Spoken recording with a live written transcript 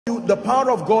The power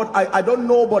of God, I don't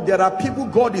know, but there are people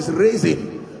God is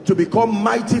raising to become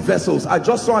mighty vessels. I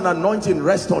just saw an anointing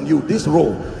rest on you, this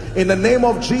role. In the name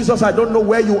of Jesus, I don't know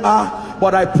where you are,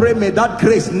 but I pray may that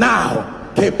grace now,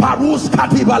 let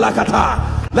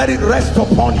it rest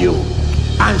upon you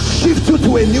and shift you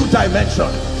to a new dimension.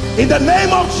 In the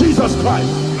name of Jesus Christ.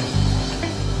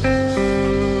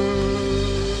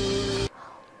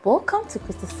 Welcome to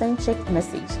Christocentric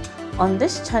Message. On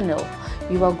this channel,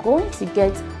 you are going to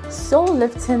get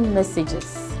soul-lifting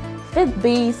messages,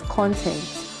 faith-based content,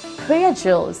 prayer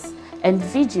drills, and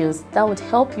videos that would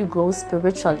help you grow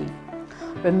spiritually.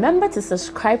 Remember to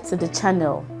subscribe to the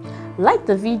channel, like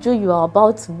the video you are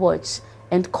about to watch,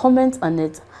 and comment on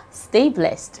it. Stay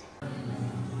blessed.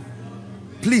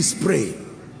 Please pray.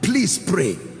 Please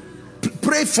pray.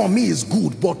 Pray for me is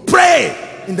good, but pray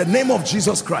in the name of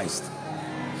Jesus Christ.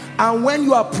 And when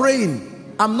you are praying,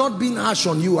 I'm not being harsh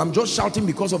on you. I'm just shouting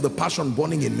because of the passion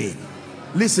burning in me.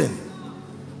 Listen,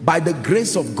 by the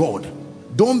grace of God,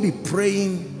 don't be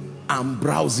praying and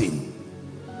browsing.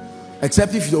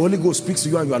 Except if the Holy Ghost speaks to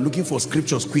you and you are looking for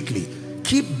scriptures quickly.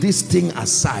 Keep this thing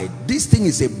aside. This thing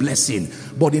is a blessing.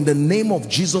 But in the name of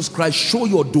Jesus Christ, show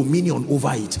your dominion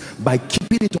over it by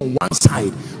keeping it on one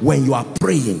side when you are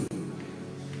praying.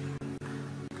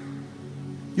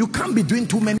 You can't be doing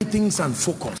too many things and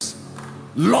focus.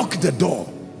 Lock the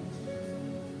door.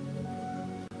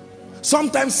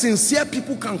 Sometimes sincere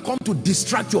people can come to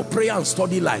distract your prayer and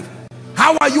study life.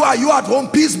 How are you? Are you at home?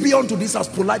 Peace be unto this. As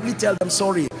politely tell them,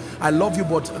 sorry, I love you,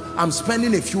 but I'm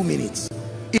spending a few minutes.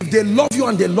 If they love you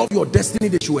and they love your destiny,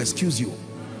 they should excuse you.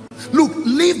 Look,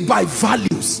 live by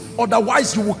values.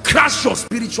 Otherwise, you will crash your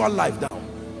spiritual life down.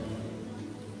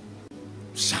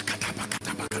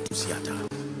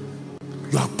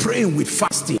 You are praying with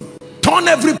fasting. Turn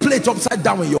every plate upside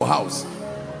down in your house.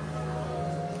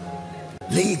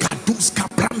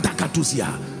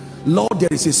 Lord, there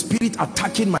is a spirit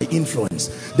attacking my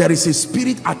influence. There is a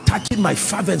spirit attacking my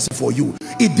fervency for you.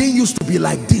 It didn't used to be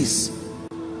like this.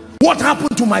 What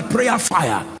happened to my prayer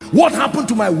fire? What happened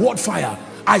to my word fire?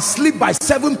 I sleep by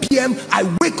 7 p.m. I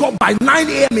wake up by 9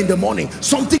 a.m. in the morning.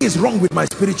 Something is wrong with my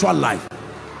spiritual life.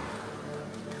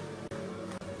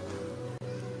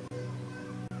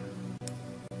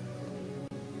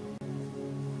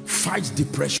 Fight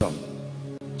depression.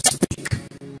 Speak.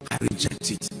 I reject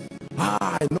it.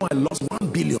 I know I lost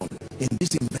 1 billion in this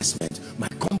investment. My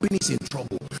company is in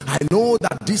trouble. I know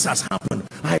that this has happened.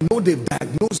 I know they've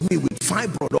diagnosed me with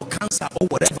fibroid or cancer or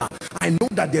whatever. I know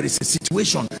that there is a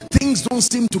situation. Things don't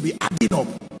seem to be adding up.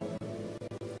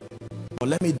 But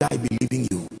let me die believing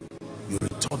you. You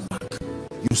return back.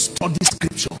 You study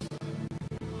scripture.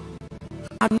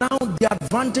 And now the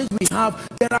advantage we have,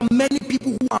 there are many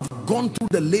people who have gone through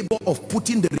the labor of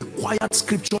putting the required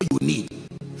scripture you need.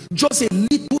 Just a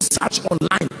little search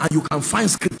online and you can find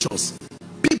scriptures.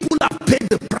 People have paid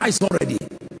the price already.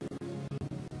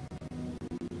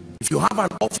 If you have an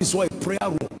office or a prayer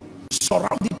room,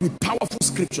 surround it with powerful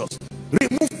scriptures.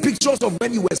 Remove pictures of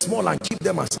when you were small and keep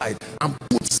them aside and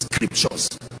put scriptures.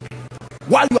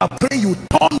 While you are praying, you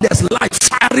turn, there's light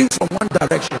firing from one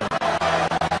direction.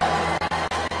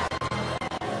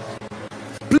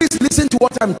 Please listen to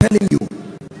what I'm telling you.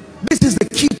 This is the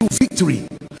key to victory.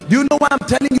 Do you know why I'm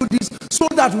telling you this? So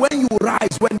that when you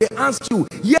rise, when they ask you,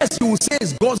 yes, you will say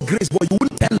it's God's grace, but you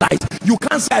won't tell lies. You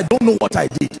can't say, I don't know what I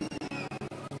did.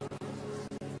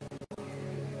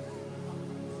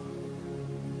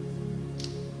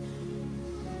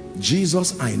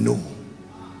 Jesus, I know.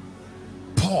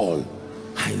 Paul,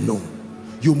 I know.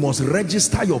 You must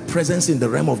register your presence in the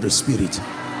realm of the spirit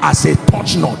as a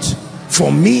touch not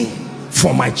for me,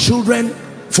 for my children,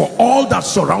 for all that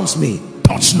surrounds me.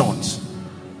 Touch not.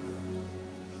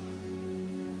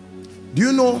 Do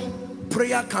you know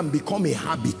prayer can become a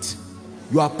habit?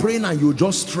 You are praying and you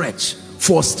just stretch.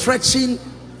 For stretching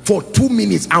for 2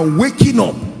 minutes and waking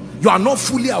up, you are not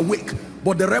fully awake,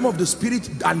 but the realm of the spirit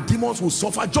and demons will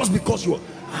suffer just because you are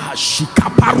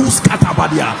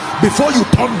before you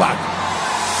turn back.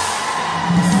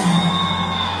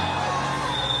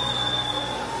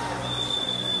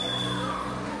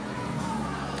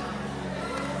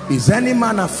 Is any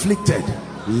man afflicted?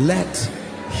 Let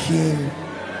him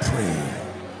pray.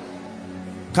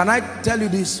 Can I tell you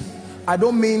this? I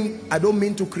don't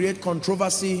mean to create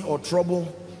controversy or trouble.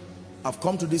 I've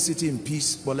come to this city in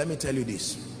peace, but let me tell you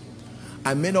this.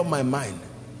 I made up my mind.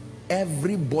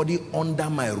 Everybody under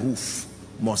my roof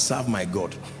must serve my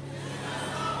God.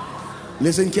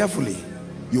 Listen carefully.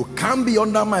 You can't be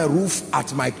under my roof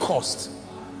at my cost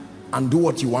and do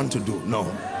what you want to do. No.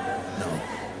 No.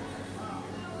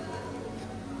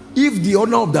 If the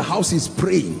owner of the house is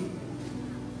praying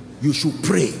You should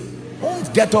pray.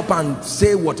 Don't get up and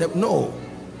say whatever. No.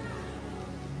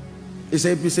 It's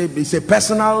a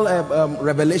personal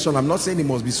revelation. I'm not saying it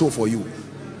must be so for you.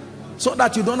 So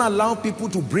that you don't allow people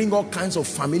to bring all kinds of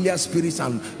familiar spirits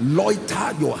and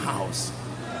loiter your house.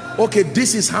 Okay,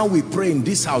 this is how we pray in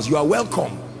this house. You are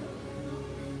welcome.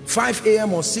 5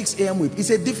 a.m. or 6 a.m. He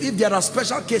said if there are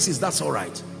special cases, that's all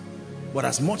right. But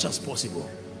as much as possible.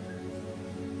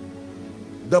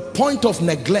 The point of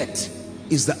neglect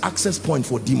is the access point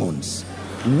for demons.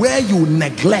 Where you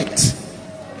neglect,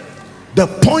 the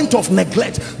point of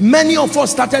neglect. Many of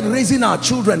us started raising our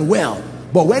children well,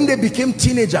 but when they became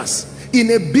teenagers, in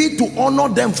a bid to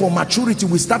honor them for maturity,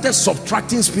 we started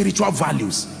subtracting spiritual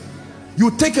values.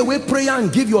 You take away prayer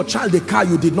and give your child a car,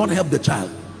 you did not help the child.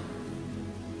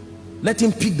 Let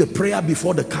him pick the prayer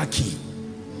before the car key.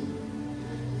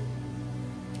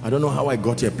 I don't know how I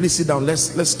got here. Please sit down.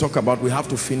 Let's talk about, we have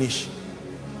to finish.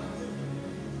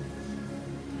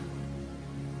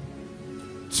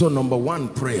 So number one,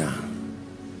 prayer.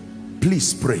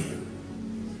 Please pray.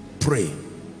 Pray.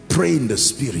 Pray in the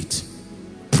spirit.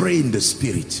 Pray in the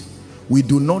spirit. We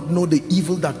do not know the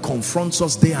evil that confronts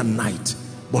us day and night,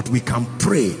 but we can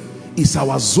pray. It's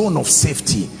our zone of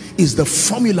safety. It's the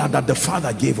formula that the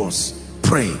Father gave us.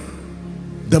 Pray.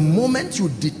 The moment you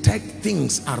detect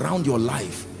things around your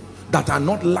life that are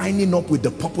not lining up with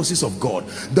the purposes of God,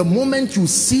 the moment you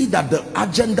see that the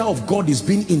agenda of God is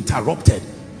being interrupted,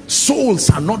 souls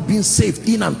are not being saved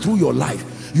in and through your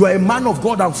life. You are a man of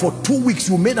God and for 2 weeks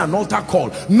you made an altar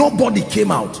call, nobody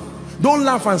came out. Don't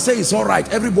laugh and say it's all right,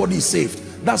 everybody is saved.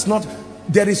 That's not,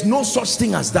 there is no such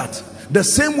thing as that. The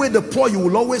same way the poor you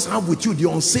will always have with you, the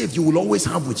unsaved you will always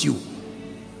have with you.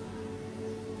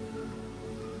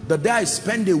 The day I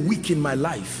spend a week in my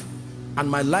life and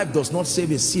my life does not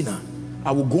save a sinner,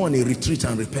 I will go on a retreat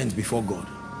and repent before God.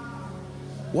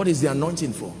 What is the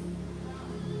anointing for?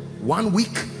 1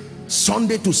 week,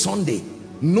 Sunday to Sunday,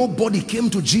 nobody came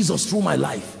to Jesus through my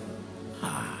life.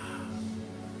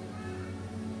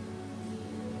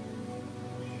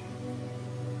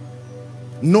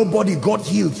 Nobody got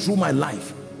healed through my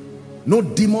life. No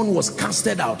demon was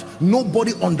casted out.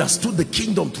 Nobody understood the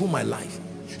kingdom through my life.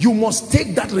 You must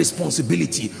take that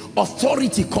responsibility.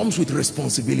 Authority comes with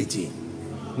responsibility.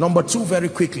 Number two, very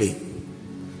quickly,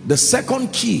 the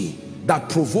second key that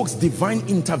provokes divine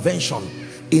intervention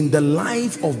in the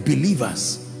life of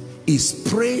believers is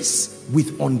praise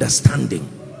with understanding.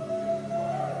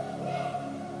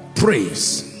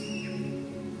 Praise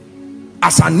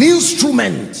as an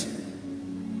instrument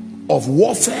of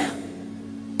warfare.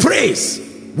 Praise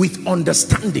with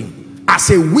understanding as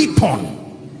a weapon.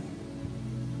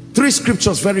 3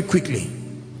 scriptures very quickly.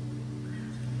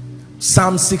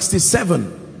 Psalm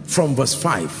 67 from verse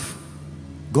 5.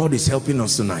 God is helping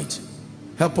us tonight.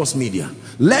 Help us, media.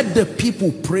 Let the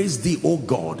people praise thee, O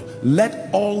God. Let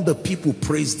all the people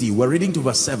praise thee. We're reading to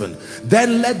verse 7.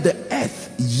 Then let the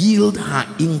earth yield her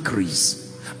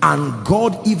increase, and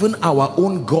God, even our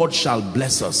own God, shall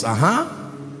bless us.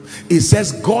 It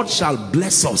says God shall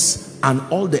bless us, and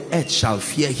all the earth shall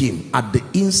fear him at the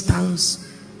instance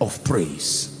of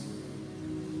praise.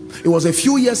 It was a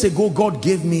few years ago God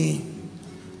gave me,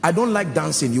 I don't like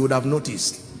dancing, you would have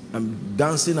noticed. I'm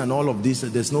dancing and all of this,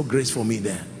 there's no grace for me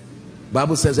there.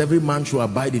 Bible says every man should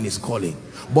abide in his calling,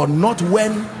 but not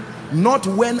when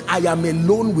I am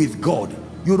alone with God.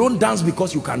 You don't dance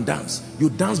because you can dance. You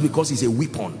dance because it's a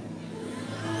weapon.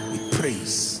 With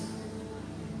praise.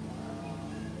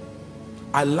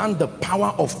 I learned the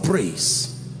power of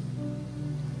praise.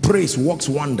 Praise works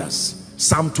wonders.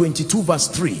 Psalm 22 verse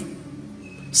 3.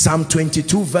 Psalm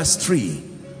 22 verse 3.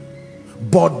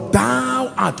 But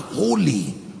thou art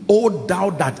holy, O thou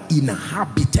that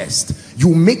inhabitest.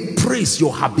 You make praise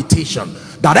your habitation.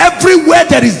 That everywhere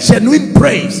there is genuine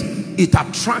praise, it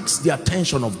attracts the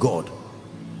attention of God.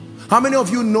 How many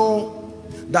of you know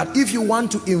that if you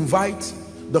want to invite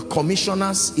the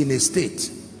commissioners in a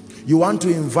state, you want to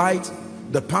invite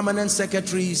the permanent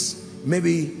secretaries,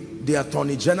 maybe the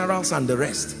attorney generals and the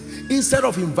rest, instead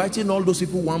of inviting all those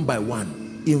people one by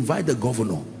one, invite the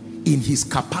governor in his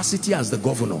capacity as the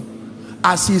governor.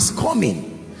 As he's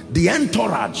coming, the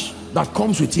entourage that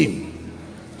comes with him,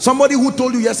 somebody who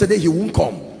told you yesterday he won't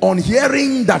come, on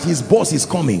hearing that his boss is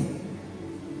coming,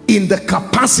 in the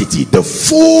capacity, the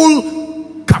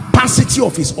full capacity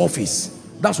of his office.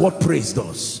 That's what praise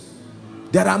does.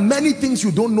 There are many things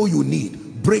you don't know you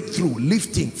need: breakthrough,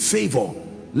 lifting, favor.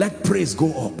 Let praise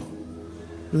go up.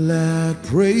 Let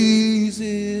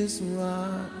praises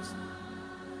rise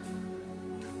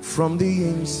from the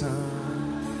inside,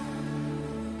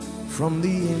 from the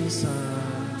inside.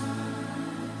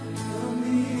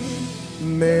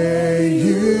 May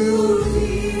you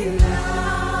be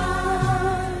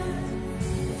light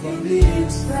from the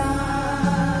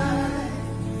inside,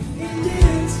 in the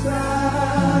inside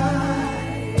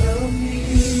of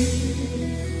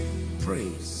me.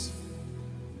 Praise.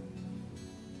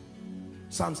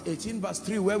 Psalms 18 verse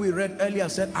 3, where we read earlier,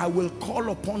 said, I will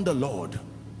call upon the Lord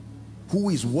who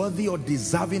is worthy or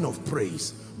deserving of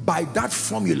praise. By that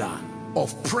formula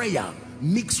of prayer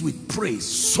mixed with praise,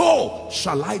 so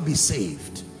shall I be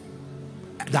saved.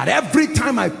 That every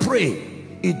time I pray,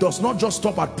 it does not just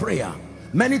stop at prayer.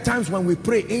 Many times when we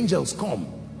pray, angels come.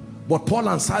 But Paul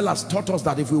and Silas taught us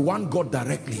that if we want God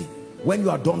directly, when you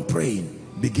are done praying,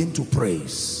 begin to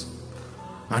praise,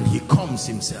 and he comes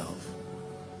himself.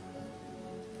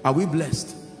 Are we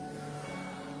blessed?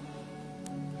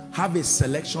 Have a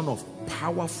selection of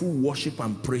powerful worship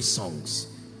and praise songs.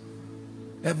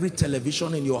 Every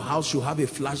television in your house should have a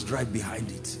flash drive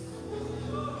behind it,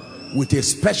 with a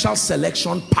special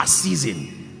selection per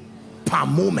season, per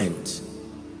moment.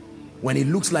 When it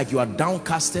looks like you are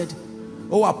downcasted,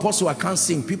 oh apostle, I can't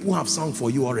sing. People have sung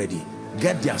for you already.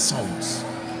 Get their songs,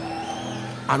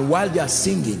 and while they are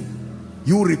singing,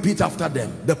 you repeat after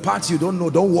them. The parts you don't know,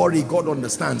 don't worry, God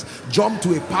understands. Jump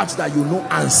to a part that you know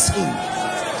and sing.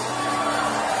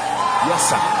 Yes,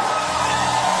 sir.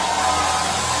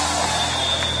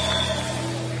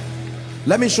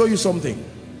 Let me show you something.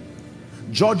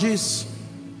 Judges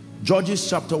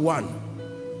chapter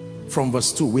 1 from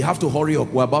verse 2. We have to hurry up.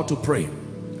 We're about to pray.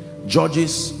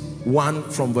 Judges 1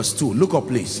 from verse 2. Look up,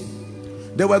 please.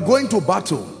 They were going to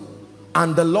battle,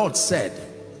 and the Lord said,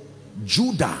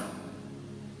 Judah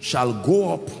shall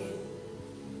go up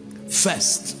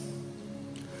first.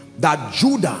 That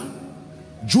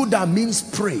Judah means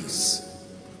praise,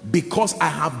 because I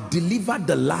have delivered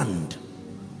the land.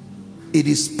 It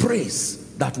is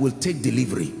praise that will take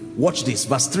delivery. Watch this,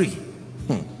 verse 3.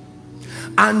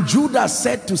 And Judah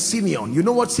said to Simeon, you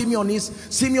know what Simeon is?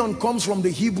 Simeon comes from the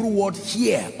Hebrew word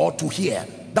hear, or to hear.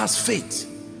 That's faith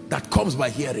that comes by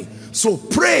hearing. So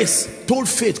praise told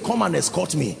faith, come and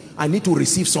escort me. I need to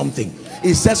receive something.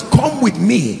 It says, come with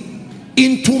me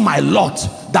into my lot,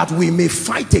 that we may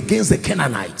fight against the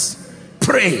Canaanites.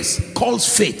 Praise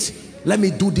calls faith. Let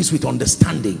me do this with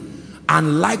understanding,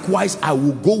 and likewise I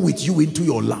will go with you into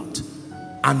your lot.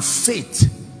 And faith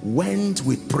went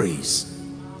with praise.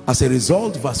 As a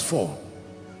result, verse 4,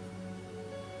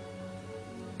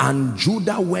 and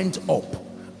Judah went up,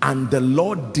 and the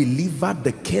Lord delivered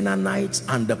the Canaanites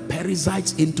and the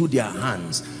Perizzites into their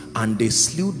hands, and they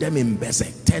slew them in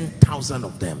Bezek, 10,000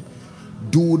 of them.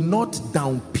 Do not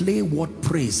downplay what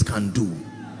praise can do.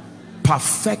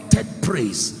 Perfected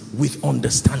praise with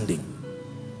understanding.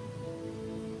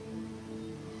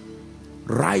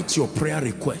 Write your prayer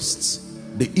requests,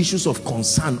 the issues of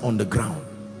concern on the ground.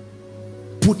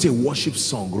 Put a worship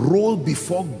song, roll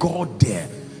before God there.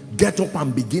 Get up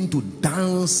and begin to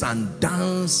dance and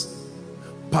dance.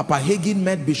 Papa Hagin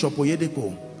met Bishop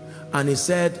Oyedepo, and he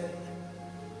said,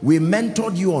 we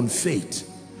mentored you on faith,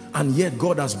 and yet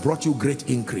God has brought you great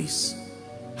increase.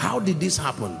 How did this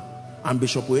happen? And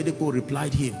Bishop Oyedepo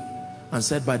replied him and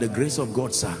said, by the grace of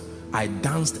God, sir, I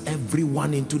danced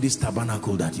everyone into this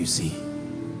tabernacle that you see.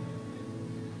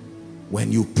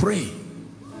 When you pray,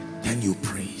 then you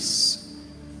praise.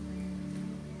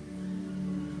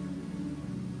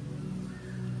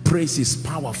 Praise is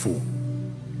powerful.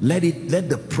 Let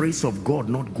the praise of God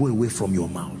not go away from your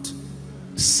mouth.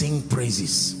 Sing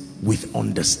praises with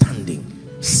understanding.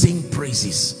 Sing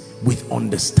praises with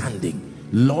understanding.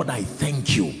 Lord, I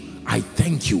thank you. I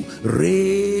thank you.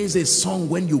 Raise a song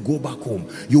when you go back home.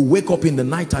 You wake up in the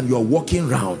night and you are walking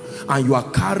around and you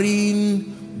are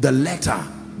carrying the letter.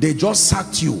 They just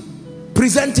sacked you.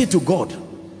 Present it to God.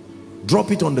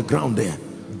 Drop it on the ground there.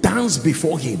 Dance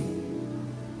before him.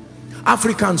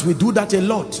 Africans, we do that a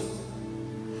lot.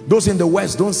 Those in the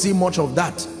West don't see much of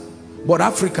that. But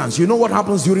Africans, you know what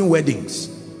happens during weddings?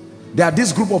 There are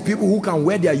this group of people who can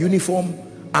wear their uniform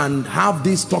and have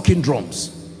these talking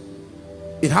drums.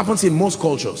 It happens in most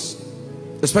cultures,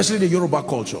 especially the Yoruba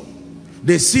culture.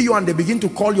 They see you and they begin to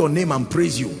call your name and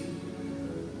praise you.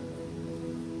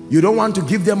 You don't want to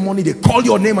give them money, they call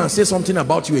your name and say something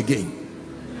about you again.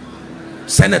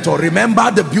 Senator,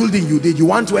 remember the building you did. You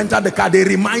want to enter the car, they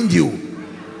remind you.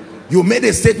 You made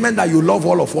a statement that you love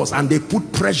all of us, and they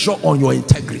put pressure on your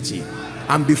integrity.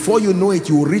 And before you know it,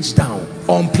 you reach down,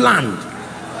 unplanned.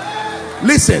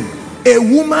 Listen, a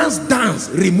woman's dance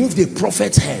removed a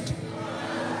prophet's head.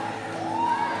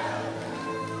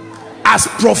 As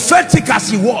prophetic as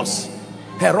he was,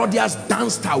 Herodias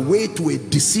danced her way to a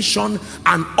decision,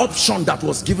 an option that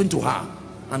was given to her.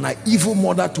 And her evil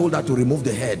mother told her to remove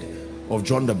the head of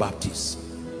John the Baptist.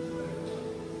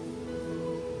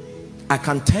 I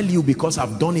can tell you because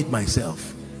I've done it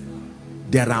myself.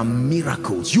 There are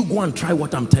miracles. You go and try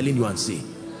what I'm telling you and see.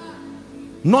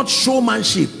 Not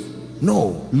showmanship.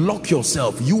 No, lock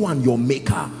yourself, you and your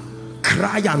maker.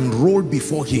 Cry and roll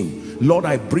before him. Lord,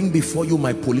 I bring before you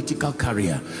my political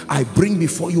career. I bring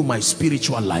before you my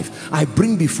spiritual life. I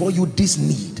bring before you this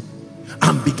need.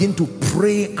 And begin to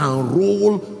pray and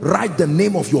roll. Write the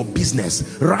name of your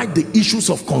business. Write the issues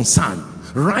of concern.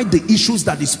 Write the issues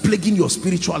that is plaguing your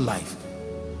spiritual life.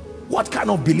 What kind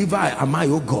of believer am I,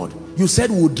 oh God? You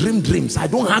said we'll dream dreams. I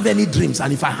don't have any dreams.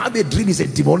 And if I have a dream, it's a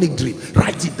demonic dream.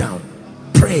 Write it down.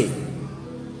 Pray.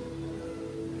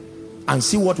 And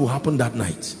see what will happen that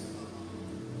night.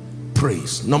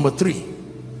 Praise. Number 3.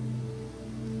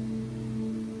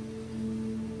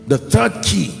 The third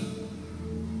key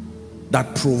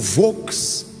that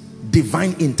provokes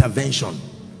divine intervention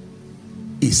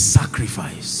is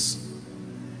sacrifice.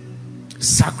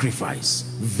 Sacrifice.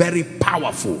 Very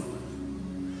powerful.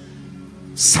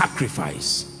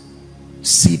 Sacrifice.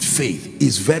 Seed faith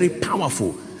is very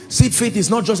powerful. Seed faith is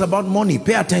not just about money.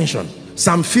 Pay attention.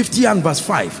 Psalm 50 and verse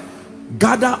 5.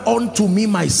 Gather unto me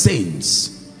my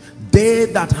saints, they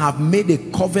that have made a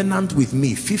covenant with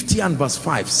me. 50 and verse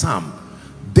 5, Psalm.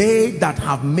 They that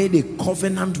have made a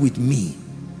covenant with me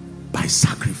by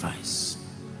sacrifice.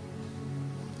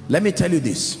 Let me tell you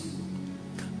this.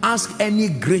 Ask any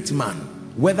great man,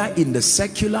 whether in the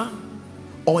secular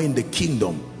or in the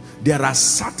kingdom, there are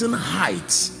certain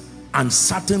heights and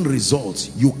certain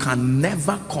results you can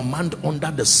never command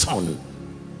under the sun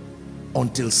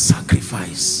until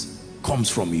sacrifice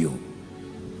comes from you.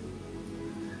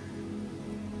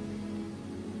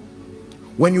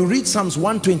 When you read Psalms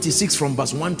 126 from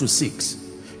verse 1 to 6,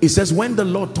 it says, when the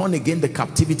Lord turned again the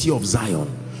captivity of Zion,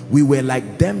 we were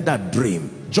like them that dream.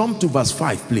 Jump to verse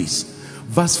 5, please.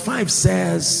 Verse 5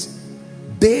 says,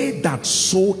 they that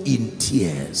sow in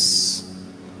tears.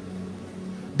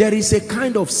 There is a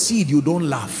kind of seed you don't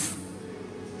laugh.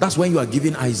 That's when you are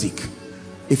giving Isaac.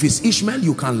 If it's Ishmael,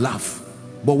 you can laugh.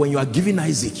 But when you are giving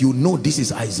Isaac, you know this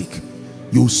is Isaac.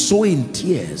 You sow in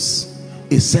tears.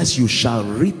 It says you shall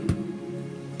reap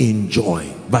in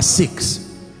joy. Verse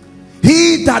 6.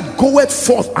 He that goeth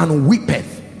forth and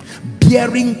weepeth,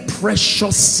 bearing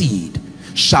precious seed,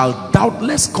 shall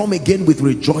doubtless come again with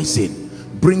rejoicing,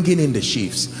 bringing in the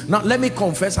sheaves. Now let me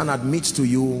confess and admit to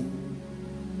you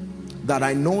that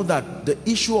I know that the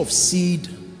issue of seed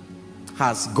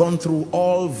has gone through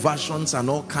all versions and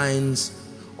all kinds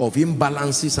of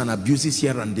imbalances and abuses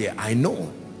here and there. I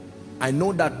know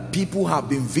that people have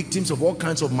been victims of all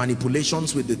kinds of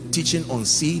manipulations with the teaching on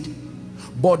seed.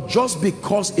 But just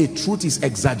because a truth is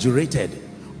exaggerated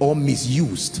or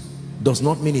misused does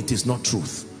not mean it is not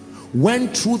truth.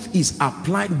 When truth is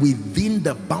applied within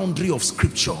the boundary of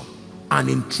scripture and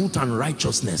in truth and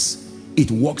righteousness, it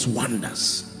works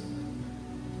wonders.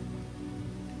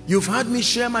 You've heard me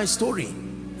share my story.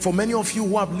 For many of you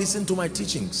who have listened to my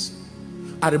teachings,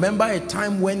 I remember a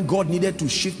time when God needed to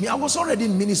shift me. I was already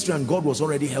in ministry and God was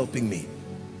already helping me.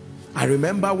 I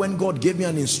remember when God gave me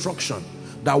an instruction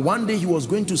that one day he was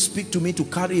going to speak to me to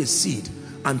carry a seed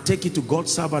and take it to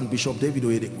God's servant Bishop David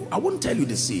Oyedepo. I won't tell you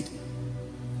the seed.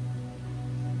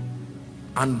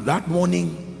 And that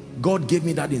morning God gave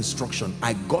me that instruction.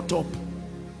 I got up,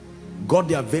 got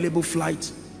the available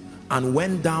flight and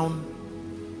went down.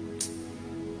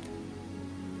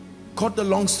 Cut the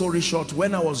long story short,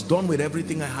 when I was done with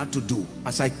everything I had to do,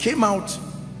 as I came out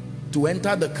to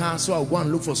enter the car so I'll go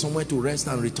and look for somewhere to rest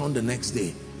and return the next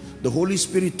day, the Holy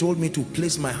Spirit told me to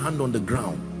place my hand on the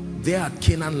ground there at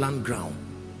Canaan land ground.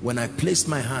 When I placed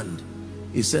my hand,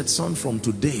 he said, son, from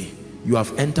today you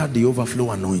have entered the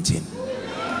overflow anointing.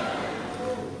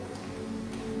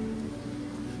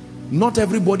 Not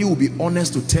everybody will be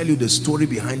honest to tell you the story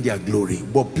behind their glory,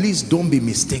 but please don't be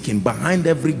mistaken. Behind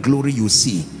every glory you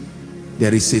see,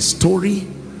 there is a story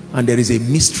and there is a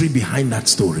mystery behind that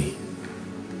story.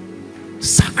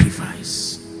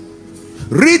 Sacrifice.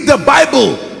 Read the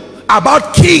Bible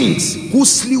about kings who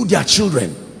slew their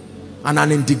children and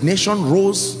an indignation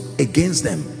rose against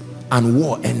them and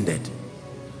war ended.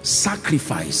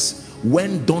 Sacrifice,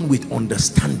 when done with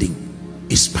understanding,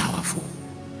 is powerful.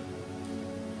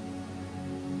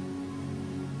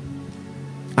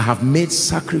 I have made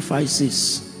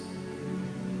sacrifices.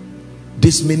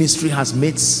 This ministry has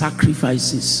made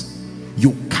sacrifices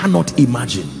you cannot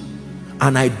imagine,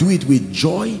 and I do it with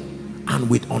joy and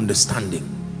with understanding.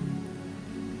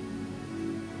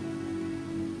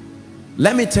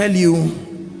 Let me tell you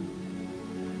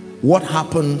what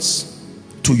happens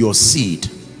to your seed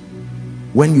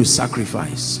when you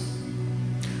sacrifice.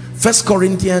 1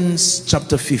 Corinthians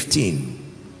chapter 15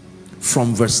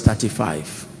 from verse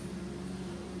 35.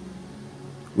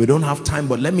 We don't have time,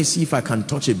 but let me see if I can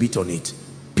touch a bit on it.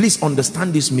 Please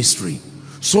understand this mystery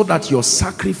so that your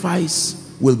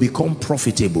sacrifice will become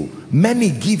profitable.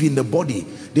 Many give in the body.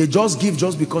 They just give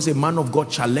just because a man of God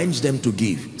challenged them to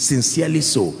give, sincerely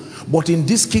so. But in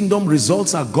this kingdom,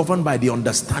 results are governed by the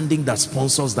understanding that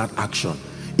sponsors that action.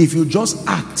 If you just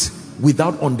act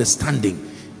without understanding,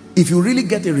 if you really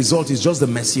get a result, it's just the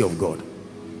mercy of God.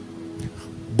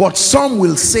 But some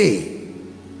will say,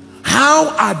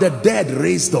 how are the dead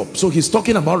raised up? So he's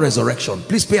talking about resurrection.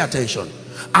 Please pay attention.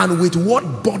 And with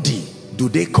what body do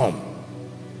they come?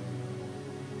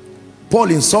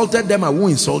 Paul insulted them. I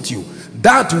won't insult you.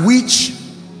 That which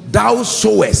thou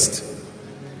sowest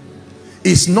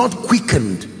is not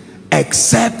quickened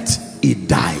except it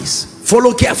dies.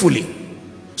 Follow carefully.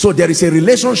 So there is a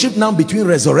relationship now between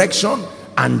resurrection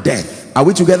and death. Are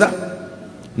we together?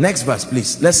 Next verse,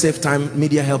 please. Let's save time.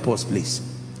 Media, help us, please.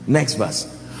 Next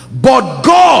verse. But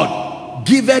God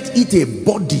giveth it a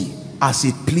body as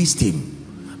it pleased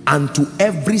him, and to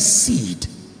every seed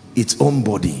its own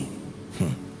body.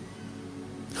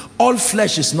 All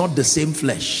flesh is not the same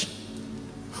flesh,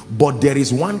 but there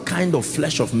is one kind of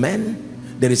flesh of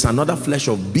men, there is another flesh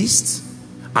of beasts,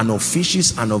 and of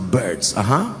fishes, and of birds.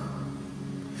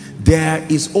 There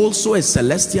is also a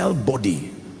celestial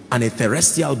body and a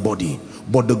terrestrial body,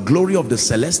 but the glory of the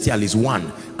celestial is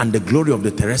one and the glory of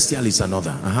the terrestrial is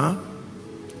another.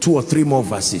 2 or 3 more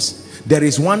verses. There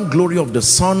is one glory of the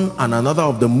sun and another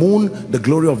of the moon, the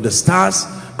glory of the stars,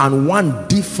 and one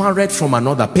different from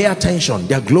another. Pay attention,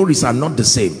 their glories are not the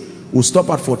same. We'll stop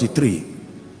at 43.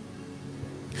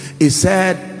 It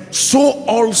said, so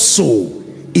also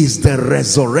is the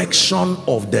resurrection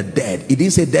of the dead. It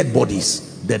didn't say dead bodies,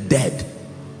 the dead.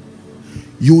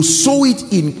 You sow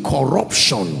it in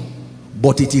corruption,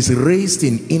 but it is raised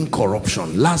in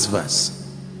incorruption. Last verse.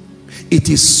 It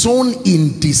is sown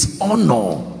in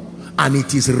dishonor, and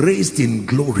it is raised in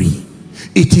glory.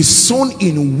 It is sown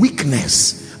in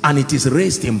weakness, and it is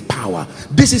raised in power.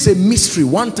 This is a mystery.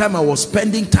 One time I was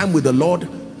spending time with the Lord,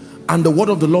 and the word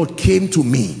of the Lord came to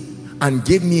me and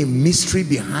gave me a mystery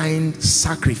behind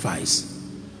sacrifice.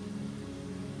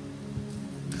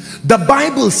 The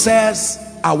Bible says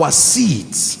our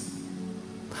seeds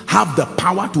have the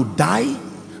power to die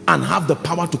and have the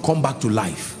power to come back to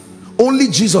life. Only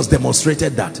Jesus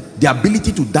demonstrated that, the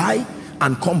ability to die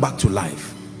and come back to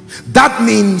life. That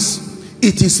means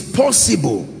it is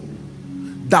possible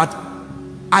that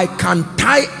I can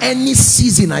tie any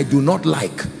season I do not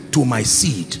like to my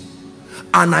seed,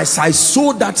 and as I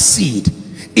sow that seed,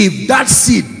 if that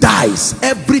seed dies,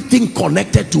 everything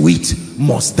connected to it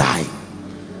must die.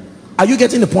 Are you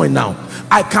getting the point now?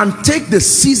 I can take the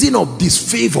season of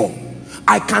disfavor,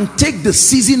 I can take the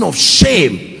season of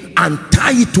shame and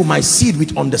tie it to my seed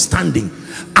with understanding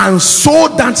and sow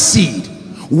that seed.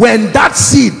 When that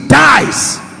seed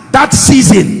dies, that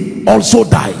season also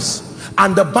dies.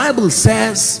 And the Bible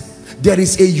says there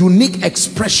is a unique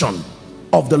expression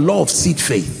of the law of seed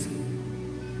faith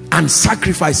and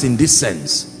sacrifice in this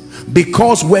sense,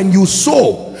 because when you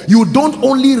sow, you don't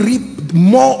only reap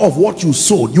more of what you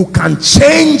sowed, you can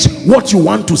change what you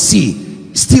want to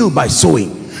see still by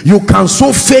sowing. You can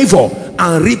sow favor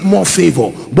and reap more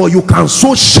favor, but you can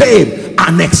sow shame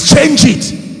and exchange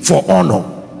it for honor.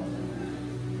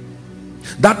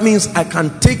 That means I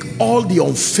can take all the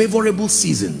unfavorable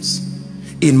seasons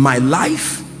in my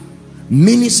life,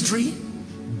 ministry,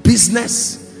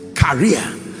 business, career,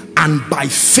 and by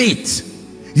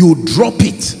faith you drop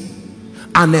it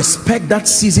and expect that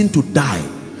season to die,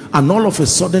 and all of a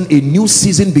sudden a new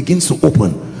season begins to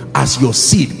open as your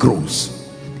seed grows.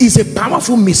 It's a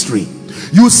powerful mystery.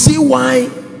 You see why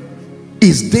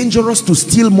it's dangerous to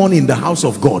steal money in the house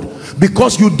of God,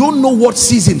 because you don't know what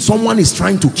season someone is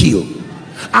trying to kill.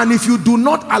 And if you do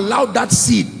not allow that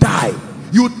seed die,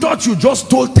 you thought you just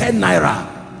stole 10 naira.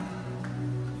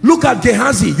 Look at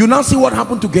Gehazi. You now see what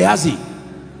happened to Gehazi.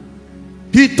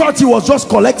 He thought he was just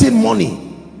collecting money.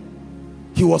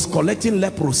 He was collecting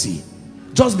leprosy.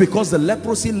 Just because the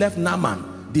leprosy left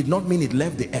Naaman did not mean it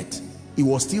left the earth. It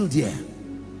was still there,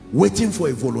 waiting for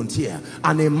a volunteer,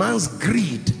 and a man's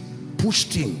greed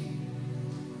pushed him.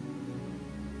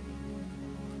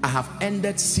 I have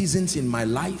ended seasons in my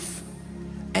life,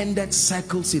 ended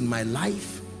cycles in my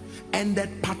life, ended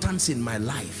patterns in my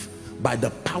life by the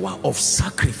power of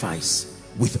sacrifice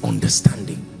with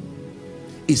understanding.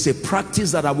 It's a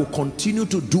practice that I will continue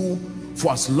to do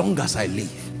for as long as I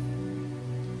live.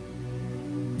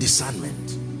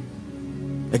 Discernment.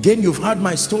 Again, you've heard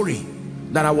my story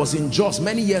that I was in Jos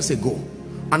many years ago.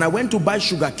 And I went to buy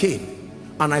sugar cane,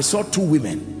 and I saw two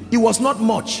women. It was not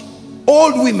much,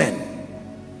 old women.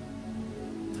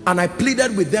 And I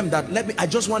pleaded with them that I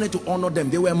just wanted to honor them.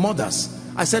 They were mothers.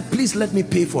 I said, please let me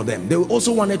pay for them. They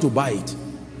also wanted to buy it.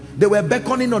 They were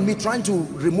beckoning on me, trying to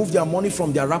remove their money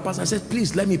from their wrappers. I said,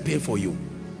 please let me pay for you.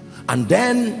 And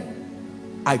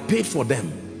then I paid for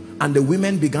them, and the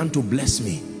women began to bless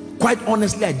me. Quite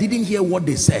honestly, I didn't hear what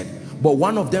they said, but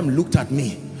one of them looked at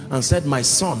me and said, my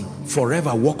son,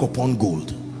 forever walk upon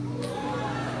gold.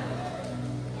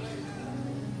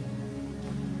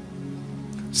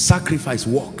 Sacrifice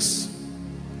works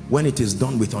when it is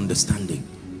done with understanding.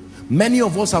 Many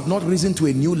of us have not risen to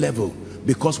a new level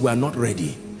because we are not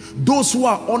ready. Those who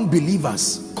are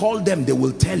unbelievers, call them, they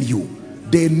will tell you.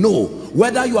 They know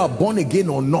whether you are born again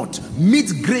or not.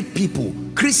 Meet great people,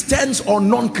 Christians or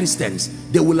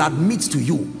non-Christians, they will admit to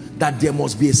you that there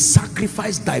must be a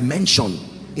sacrifice dimension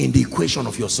in the equation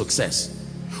of your success.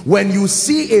 When you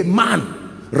see a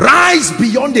man rise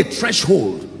beyond a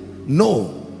threshold,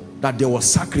 know that there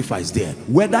was sacrifice there.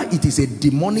 Whether it is a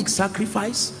demonic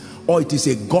sacrifice or it is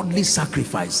a godly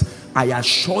sacrifice, I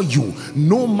assure you,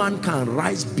 no man can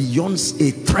rise beyond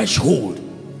a threshold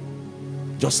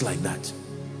just like that.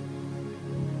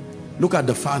 Look at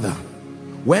the Father.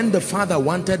 When the Father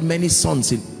wanted many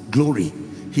sons in glory,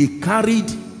 he carried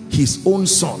his own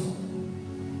son,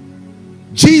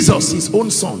 Jesus, his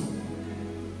own son.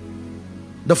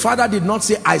 The Father did not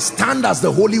say, I stand as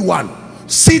the Holy One,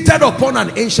 seated upon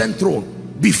an ancient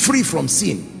throne, be free from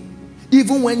sin.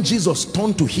 Even when Jesus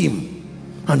turned to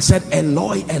him and said,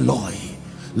 Eloi, Eloi,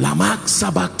 lama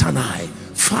sabachthani,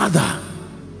 Father,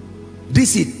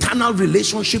 this eternal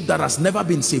relationship that has never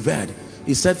been severed,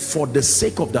 he said, for the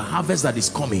sake of the harvest that is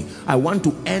coming, I want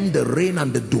to end the reign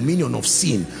and the dominion of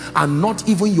sin, and not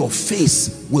even your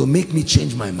face will make me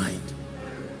change my mind.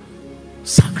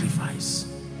 Sacrifice.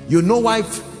 You know why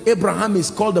Abraham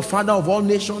is called the father of all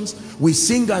nations? We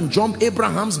sing and jump,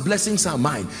 Abraham's blessings are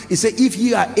mine. He said, if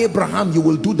ye are Abraham, you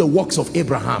will do the works of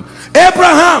Abraham.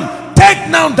 Abraham, take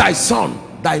now thy son,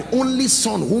 thy only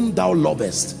son whom thou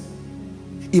lovest.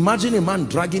 Imagine a man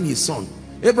dragging his son.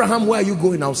 Abraham, where are you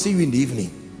going? I'll see you in the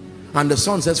evening. And the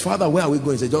son says, Father, where are we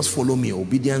going? He says, just follow me.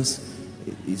 Obedience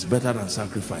is better than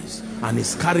sacrifice. And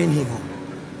he's carrying him home.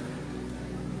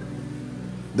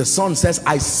 The son says,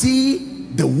 I see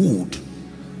the wood,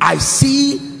 I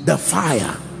see the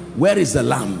fire, where is the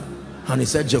lamb? And he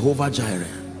said, Jehovah Jireh.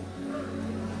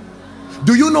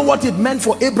 Do you know what it meant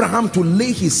for Abraham to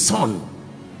lay his son?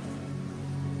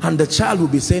 And the child will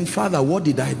be saying, Father, what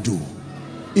did I do?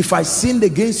 If I sinned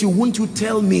against you, won't you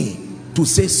tell me to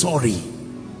say sorry?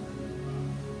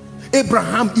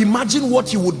 Abraham, imagine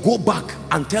what you would go back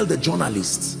and tell the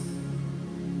journalists.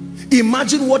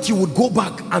 Imagine what you would go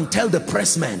back and tell the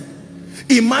pressmen.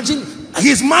 Imagine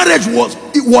his marriage was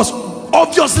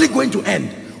obviously going to end.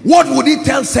 What would he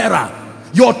tell Sarah?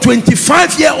 Your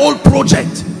 25-year-old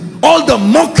project, all the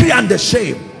mockery and the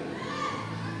shame,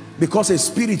 because a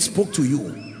spirit spoke to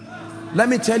you. Let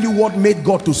me tell you what made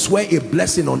God to swear a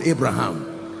blessing on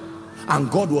Abraham, and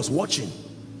God was watching.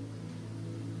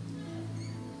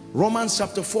 Romans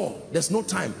chapter 4, there's no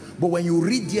time, but when you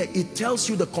read there, it tells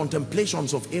you the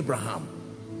contemplations of Abraham.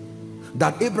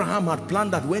 That Abraham had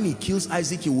planned that when he kills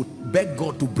Isaac, he would beg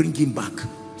God to bring him back,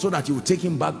 so that he would take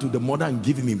him back to the mother and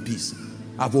give him in peace.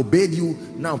 I've obeyed you,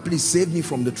 now please save me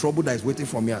from the trouble that is waiting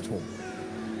for me at home.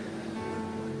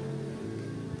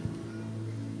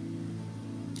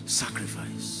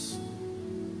 Sacrifice.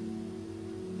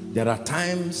 There are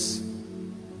times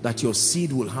that your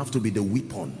seed will have to be the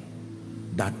weapon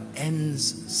that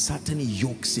ends certain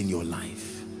yokes in your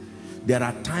life. There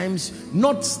are times,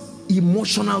 not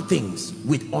emotional things,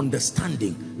 with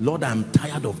understanding. Lord, I am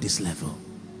tired of this level.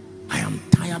 I am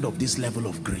tired of this level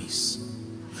of grace.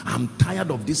 I'm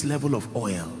tired of this level of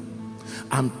oil.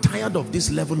 I'm tired of this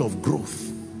level of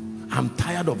growth. I'm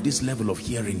tired of this level of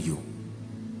hearing you.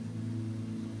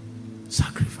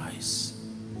 Sacrifice.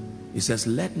 He says,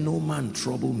 let no man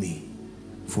trouble me,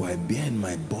 for I bear in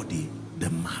my body the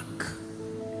mark.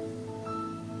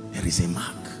 There is a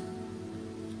mark.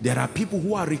 There are people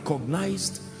who are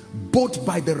recognized both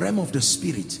by the realm of the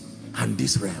spirit and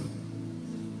this realm.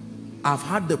 I've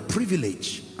had the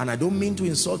privilege, and I don't mean to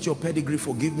insult your pedigree,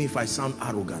 forgive me if I sound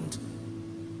arrogant.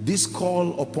 This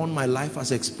call upon my life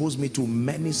has exposed me to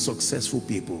many successful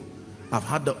people. I've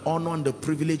had the honor and the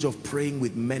privilege of praying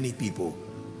with many people.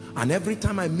 And every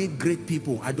time I meet great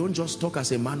people, I don't just talk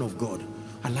as a man of God.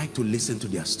 I like to listen to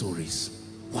their stories.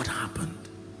 What happened?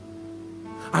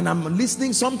 And I'm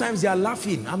listening, sometimes they are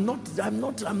laughing. I'm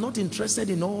not interested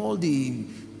in all the...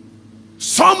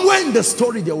 Somewhere in the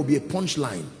story there will be a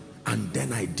punchline. and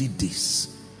then I did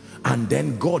this, and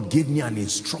then God gave me an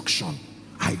instruction,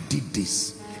 I did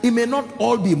this. It may not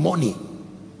all be money.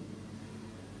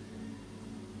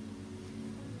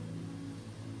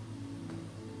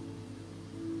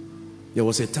 There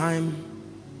was a time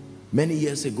many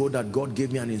years ago that God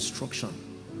gave me an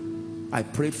instruction. I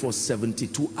prayed for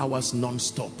 72 hours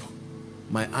non-stop.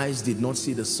 My eyes did not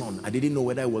see the sun. I didn't know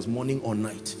whether it was morning or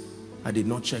night. I did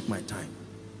not check my time.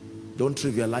 Don't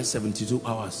trivialize 72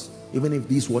 hours. Even if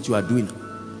this is what you are doing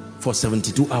for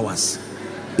 72 hours,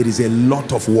 it is a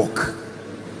lot of work.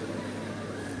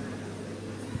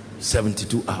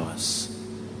 72 hours.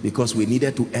 Because we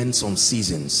needed to end some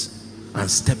seasons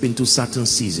and step into certain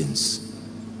seasons.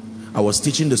 I was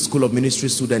teaching the School of Ministry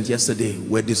students yesterday.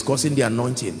 We're discussing the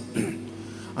anointing.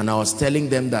 And I was telling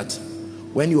them that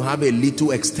when you have a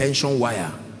little extension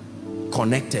wire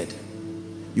connected,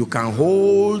 you can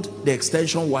hold the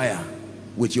extension wire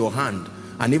with your hand,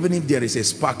 and even if there is a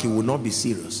spark, it will not be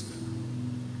serious.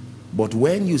 But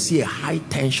when you see a high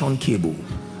tension cable,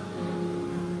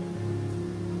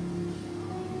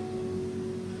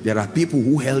 there are people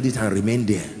who held it and remained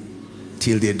there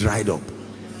till they dried up.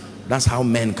 That's how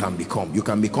men can become. You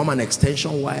can become an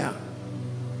extension wire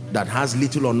that has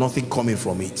little or nothing coming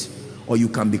from it, or you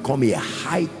can become a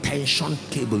high tension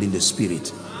cable in the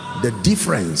spirit. The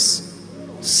difference,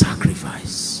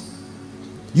 sacrifice.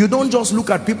 You don't just look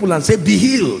at people and say, be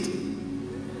healed.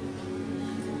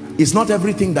 It's not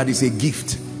everything that is a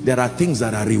gift. There are things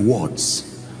that are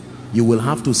rewards. You will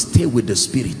have to stay with the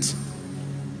spirit.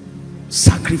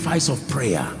 Sacrifice of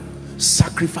prayer,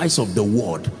 sacrifice of the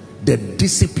word, the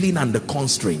discipline and the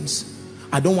constraints.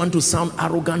 I don't want to sound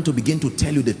arrogant to begin to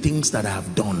tell you the things that I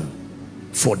have done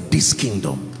for this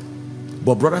kingdom.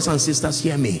 But brothers and sisters,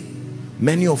 hear me.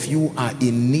 Many of you are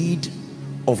in need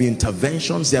of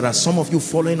interventions. There are some of you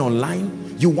following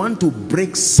online. You want to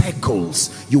break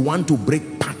cycles. You want to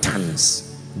break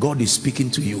patterns. God is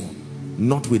speaking to you,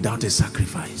 not without a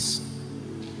sacrifice.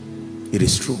 It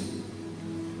is true.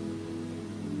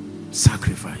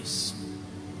 Sacrifice.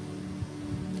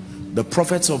 The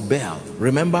prophets of Baal,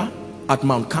 remember at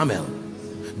Mount Carmel,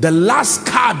 the last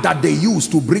card that they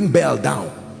used to bring Baal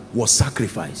down was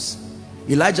sacrifice.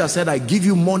 Elijah said, I give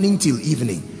you morning till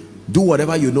evening. Do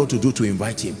whatever you know to do to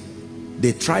invite him.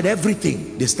 They tried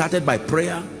everything. They started by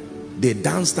prayer. They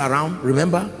danced around.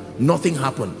 Remember, nothing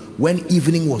happened. When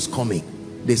evening was coming,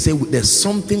 they say, there's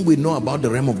something we know about the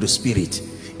realm of the spirit.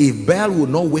 If Baal will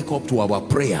not wake up to our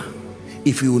prayer,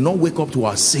 if he will not wake up to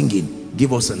our singing,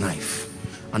 give us a knife.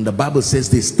 And the Bible says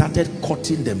they started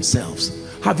cutting themselves.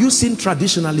 Have you seen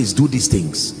traditionalists do these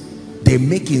things? They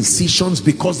make incisions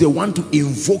because they want to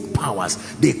invoke powers.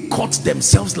 They cut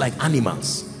themselves like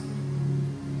animals.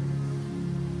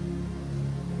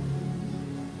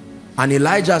 And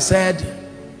Elijah said,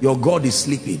 your God is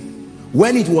sleeping.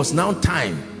 When it was now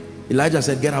time, Elijah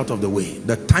said, get out of the way.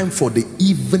 The time for the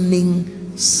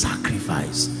evening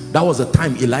sacrifice. That was the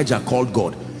time Elijah called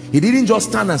God. He didn't just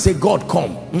stand and say, God,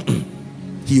 come.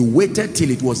 He waited till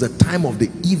it was the time of the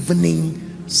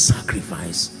evening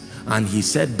sacrifice. And he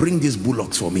said, bring these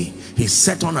bullocks for me. He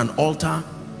set on an altar,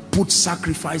 put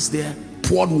sacrifice there,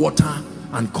 poured water,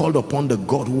 and called upon the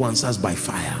God who answers by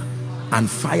fire. And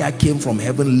fire came from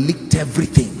heaven, licked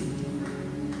everything.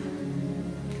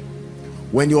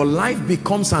 When your life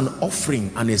becomes an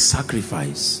offering and a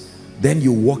sacrifice, then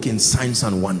you walk in signs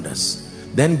and wonders.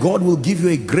 Then God will give you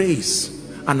a grace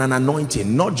and an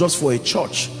anointing, not just for a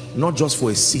church, not just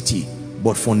for a city,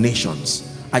 but for nations.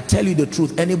 I tell you the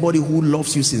truth, anybody who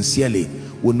loves you sincerely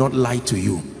will not lie to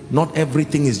you. Not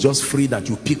everything is just free that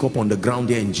you pick up on the ground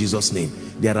here in Jesus' name.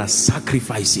 There are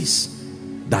sacrifices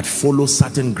that follow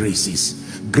certain graces.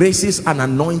 Graces and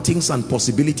anointings and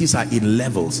possibilities are in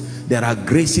levels. There are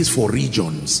graces for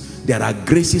regions. There are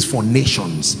graces for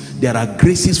nations. There are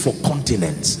graces for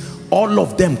continents. All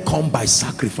of them come by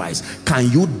sacrifice. Can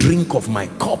you drink of my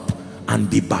cup and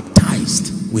be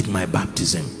baptized with my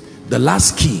baptism? The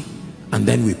last key, and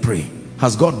then we pray.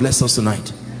 Has God blessed us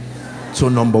tonight? So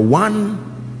number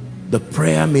one, the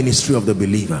prayer ministry of the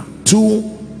believer.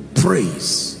 2,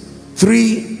 praise.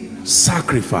 3,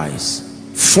 sacrifice.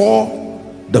 4,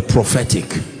 the prophetic.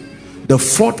 The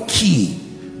 4th key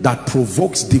that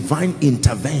provokes divine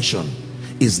intervention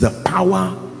is the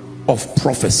power of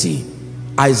prophecy.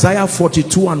 Isaiah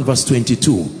 42 and verse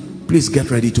 22. Please get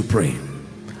ready to pray.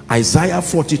 Isaiah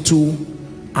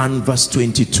 42 and verse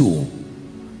 22.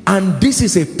 And this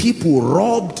is a people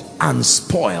robbed and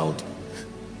spoiled.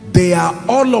 They are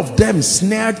all of them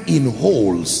snared in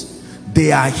holes.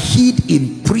 They are hid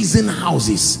in prison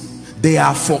houses. They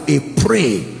are for a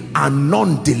prey and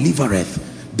none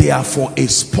delivereth. They are for a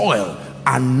spoil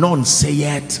and none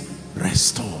sayeth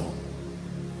restore.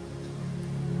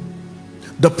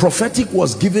 The prophetic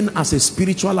was given as a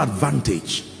spiritual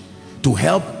advantage to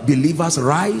help believers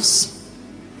rise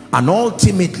and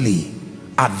ultimately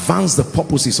advance the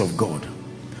purposes of God.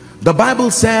 The Bible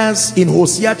says in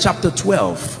Hosea chapter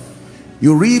 12,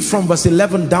 you read from verse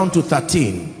 11 down to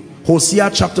 13. Hosea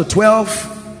chapter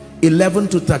 12, 11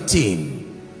 to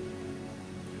 13.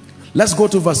 Let's go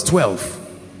to verse 12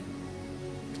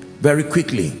 very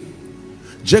quickly.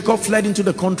 Jacob fled into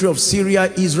the country of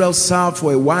Syria. Israel served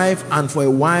for a wife, and for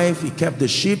a wife he kept the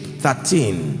sheep.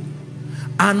 13.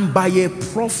 And by a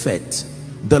prophet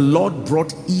the Lord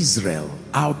brought Israel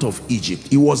out of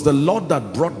Egypt. It was the Lord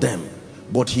that brought them,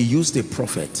 but he used a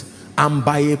prophet. And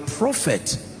by a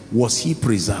prophet was he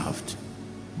preserved.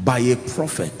 By a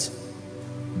prophet.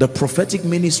 The prophetic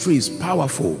ministry is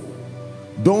powerful.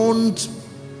 Don't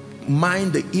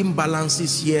mind the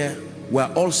imbalances here.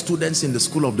 We're all students in the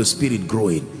school of the Spirit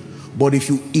growing. But if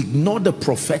you ignore the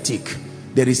prophetic,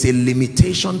 there is a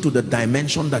limitation to the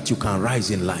dimension that you can rise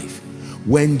in life.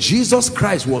 When Jesus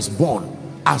Christ was born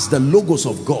as the Logos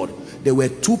of God, there were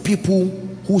two people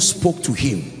who spoke to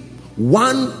him.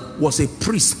 One was a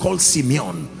priest called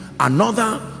Simeon.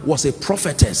 Another was a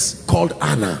prophetess called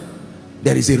Anna.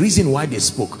 There is a reason why they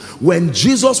spoke. When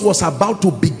Jesus was about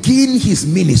to begin his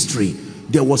ministry,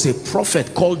 there was a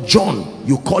prophet called John.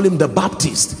 You call him the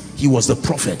Baptist. He was the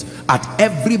prophet. At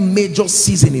every major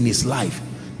season in his life,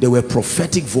 there were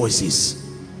prophetic voices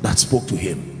that spoke to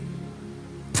him.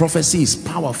 Prophecy is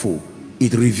powerful.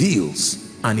 It reveals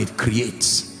and it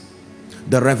creates.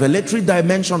 The revelatory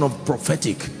dimension of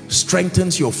prophetic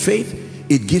strengthens your faith.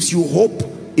 It gives you hope.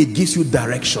 It gives you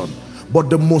direction. But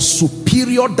the most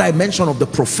superior dimension of the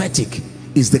prophetic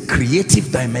is the creative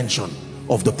dimension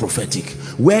of the prophetic,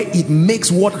 where it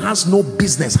makes what has no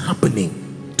business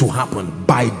happening to happen.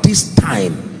 By this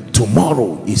time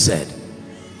tomorrow, he said.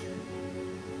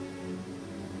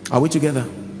 Are we together?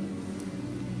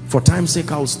 For time's sake,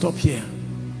 I'll stop here.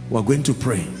 We're going to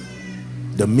pray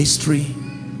the mystery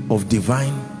of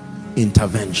divine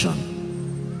intervention.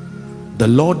 The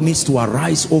Lord needs to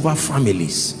arise over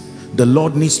families. The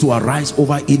Lord needs to arise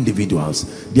over individuals.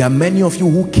 There are many of you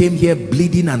who came here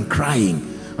bleeding and crying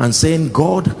and saying,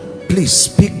 God, please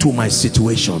speak to my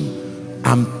situation.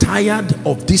 I'm tired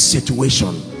of this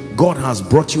situation. God has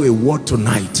brought you a word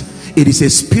tonight. It is a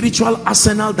spiritual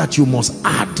arsenal that you must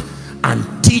add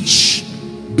and teach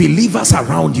believers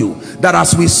around you, that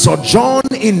as we sojourn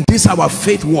in this our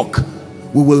faith walk,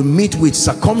 we will meet with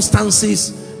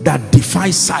circumstances that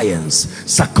defy science,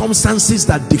 circumstances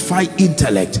that defy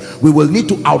intellect. We will need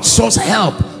to outsource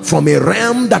help from a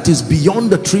realm that is beyond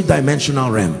the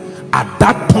three-dimensional realm. At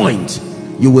that point,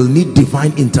 you will need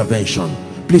divine intervention.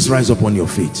 Please rise up on your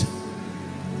feet.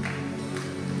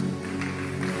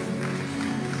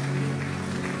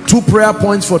 Two prayer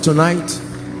points for tonight,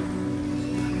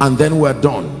 and then we're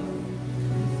done.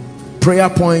 Prayer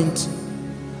point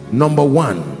number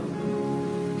one: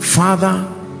 Father,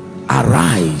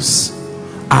 arise,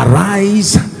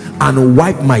 arise and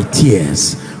wipe my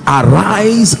tears.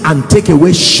 Arise and take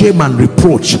away shame and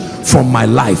reproach from my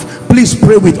life. Please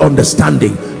pray with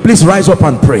understanding. Please rise up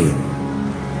and pray.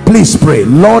 Please pray.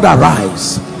 Lord,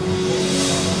 arise.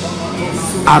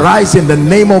 Arise in the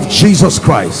name of Jesus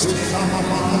Christ.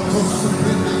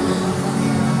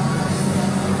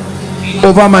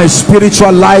 Over my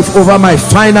spiritual life, over my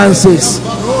finances,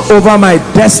 over my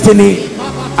destiny.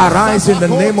 Arise in the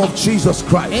name of Jesus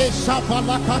Christ.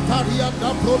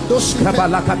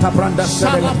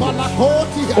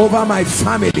 Over my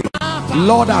family,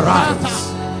 Lord,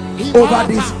 arise. Over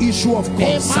this issue of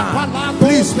concern,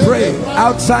 please pray.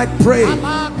 Outside, pray.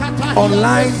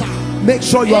 Online, make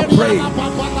sure you are praying.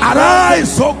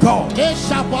 Arise, oh God,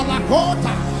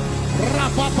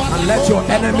 and let your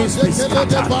enemies be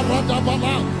scattered.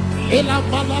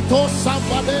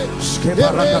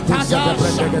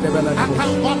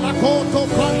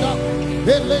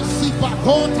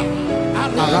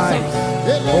 Arise,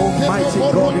 Almighty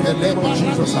God, in the name of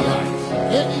Jesus, arise.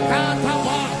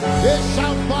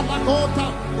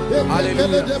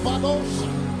 Hallelujah.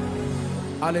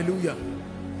 Hallelujah.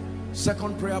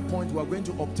 Second prayer point, we are going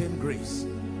to obtain grace.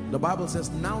 The Bible says,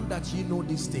 now that ye know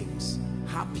these things,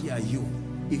 happy are you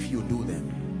if you do them.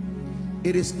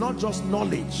 It is not just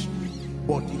knowledge,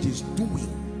 but it is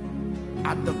doing.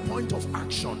 At the point of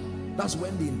action, that's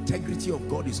when the integrity of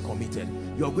God is committed.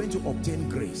 You are going to obtain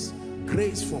grace.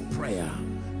 Grace for prayer,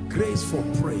 grace for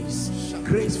praise,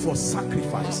 grace for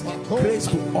sacrifice, grace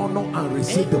to honor and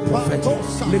receive the prophetic.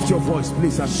 Lift your voice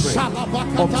please and pray.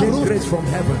 Obtain grace from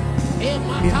heaven.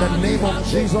 In the name of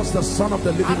Jesus, the Son of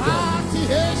the living God.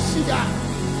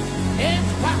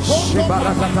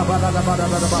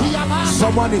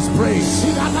 Someone is praying.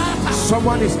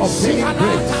 Someone is obtaining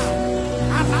grace.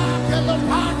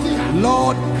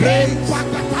 Lord, grace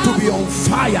to be on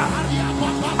fire.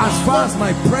 As far as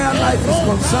my prayer life is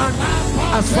concerned,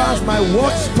 as far as my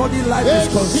word study life is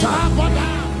concerned,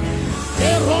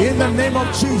 in the name of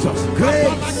Jesus,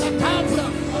 grace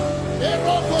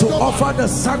to offer the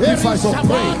sacrifice of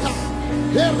praise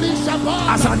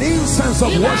as an incense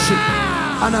of worship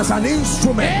and as an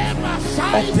instrument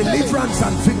of deliverance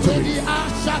and victory.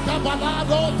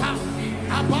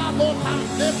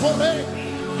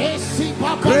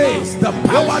 Grace, the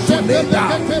power to lay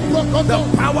down, the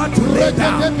power to lay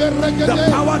down, the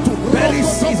power to bury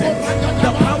seasons,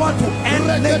 the power to end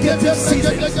negative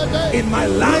seasons in my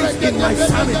life, in my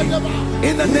family,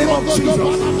 in the name of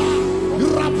Jesus.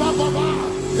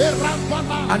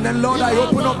 And then, Lord, I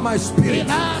open up my spirit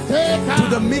to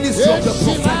the ministry of the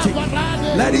prophetic.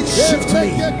 Let it shift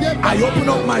me. I open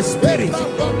up my spirit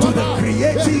to the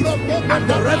creative and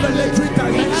the revelatory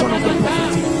dimension of the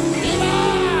prophetic.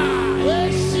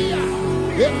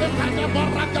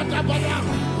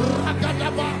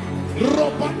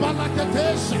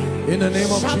 In the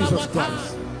name of Jesus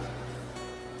Christ.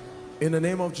 In the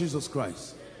name of Jesus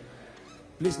Christ.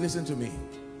 Please listen to me.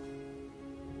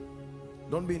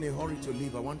 Don't be in a hurry to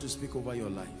leave. I want to speak over your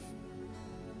life.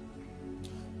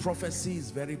 Prophecy is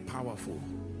very powerful.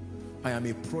 I am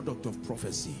a product of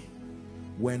prophecy.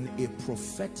 When a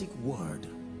prophetic word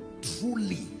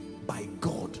truly by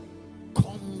God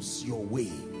comes your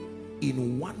way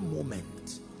in one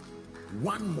moment,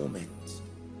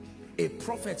 a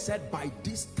prophet said, by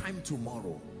this time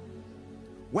tomorrow.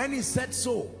 When he said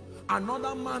so,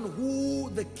 another man who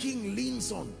the king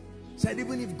leans on said,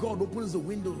 even if God opens the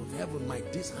windows of heaven,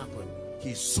 might this happen?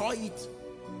 He saw it,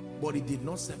 but he did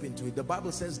not step into it. The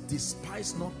Bible says,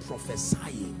 despise not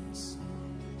prophesying.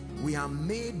 We are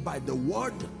made by the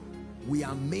word. We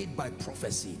are made by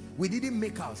prophecy. We didn't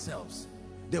make ourselves.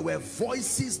 There were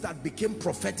voices that became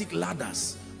prophetic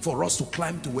ladders for us to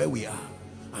climb to where we are.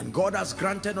 And God has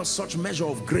granted us such measure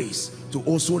of grace to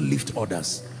also lift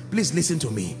others. Please listen to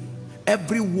me.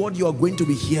 Every word you are going to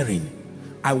be hearing,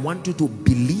 I want you to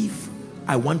believe.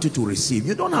 I want you to receive.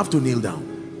 You don't have to kneel down.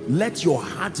 Let your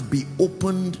heart be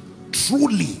opened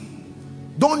truly.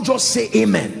 Don't just say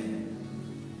amen.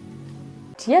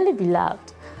 Dearly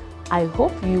beloved, I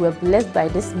hope you were blessed by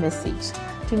this message.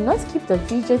 Do not keep the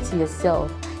video to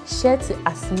yourself. Share to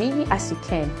as many as you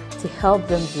can to help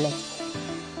them bless.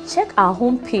 Check our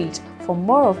homepage for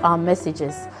more of our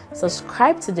messages.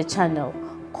 Subscribe to the channel,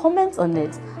 comment on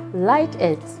it, like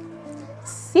it.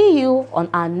 See you on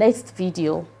our next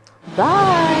video.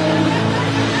 Bye.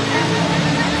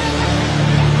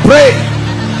 Pray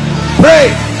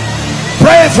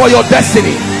for your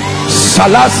destiny.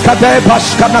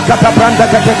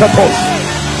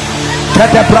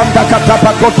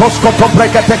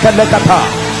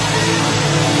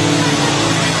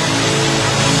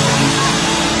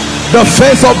 The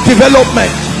phase of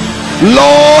development.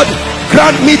 Lord,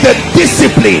 grant me the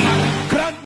discipline